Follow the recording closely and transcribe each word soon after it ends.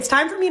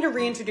time for me to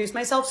reintroduce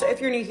myself. So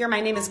if you're new here, my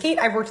name is Kate.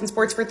 I've worked in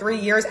sports for 3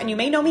 years, and you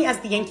may know me as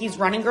the Yankees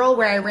running girl,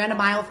 where I ran a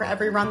mile for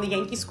every run the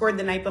Yankees scored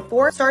the night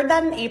before. Started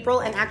that in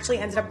April and actually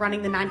ended up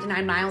running the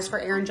 99 miles for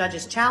Aaron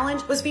Judge's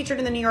challenge. Was featured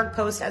in the New York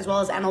Post as well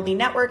as MLB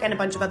Network and a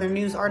bunch of other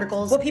news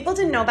articles. What people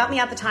didn't know about me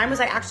at the time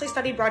was I actually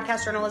studied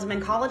broadcast journalism in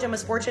college and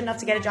was fortunate enough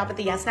to get a job at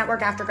the Yes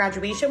Network after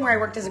graduation, where I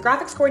worked as a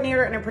graphics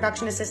coordinator and a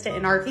production assistant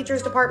in our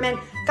features department.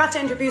 Got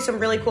to interview some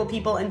really cool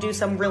people and do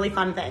some really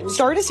fun things.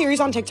 Started a series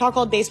on TikTok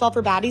called Baseball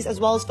for Baddies as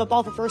well as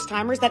Football for First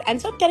Timers that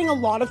ends up getting a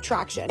lot of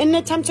traction in an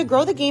attempt to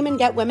grow the game and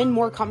get women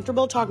more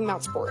comfortable talking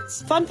about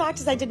sports. Fun fact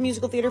is I did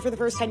musical theater for the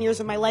first 10 years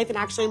of my life and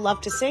actually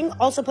loved to sing.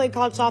 Also played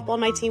college softball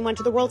and my team went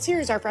to the World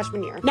Series our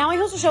freshman year. Now I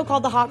host a show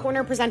called The Hot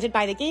Corner presented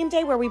by The Game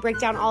Day, where we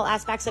break down all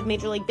aspects of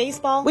Major League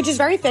Baseball, which is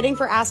very fitting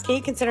for Ask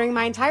Kate considering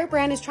my entire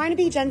brand is trying to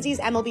be Gen Z's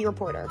MLB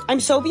reporter.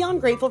 I'm so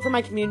beyond grateful for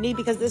my community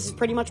because this is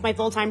pretty much my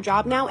full-time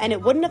job now, and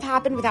it wouldn't have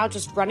happened without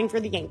just running for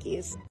the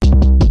Yankees.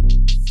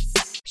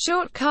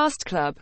 Short Cast Club